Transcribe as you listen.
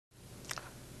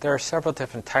There are several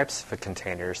different types of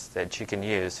containers that you can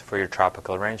use for your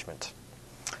tropical arrangement.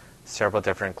 Several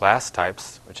different glass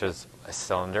types, which is a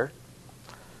cylinder,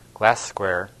 glass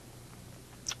square,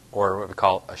 or what we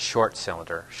call a short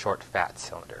cylinder, short fat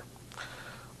cylinder.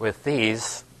 With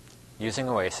these, using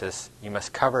Oasis, you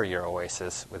must cover your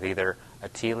Oasis with either a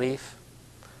tea leaf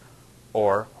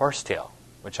or horsetail,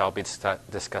 which I'll be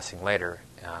discussing later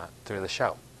through the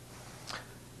show.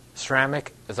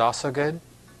 Ceramic is also good.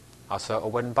 Also, a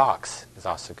wooden box is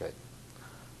also good.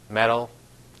 Metal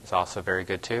is also very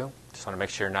good too. Just want to make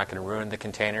sure you're not going to ruin the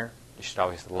container. You should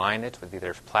always line it with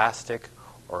either plastic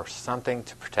or something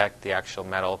to protect the actual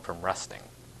metal from rusting.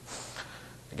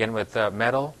 Again, with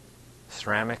metal,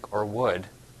 ceramic, or wood,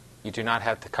 you do not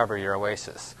have to cover your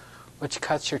Oasis, which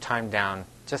cuts your time down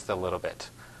just a little bit.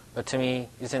 But to me,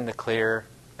 using the clear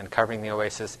and covering the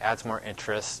Oasis adds more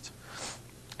interest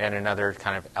and another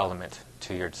kind of element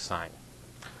to your design.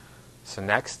 So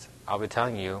next, I'll be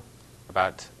telling you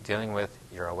about dealing with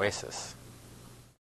your Oasis.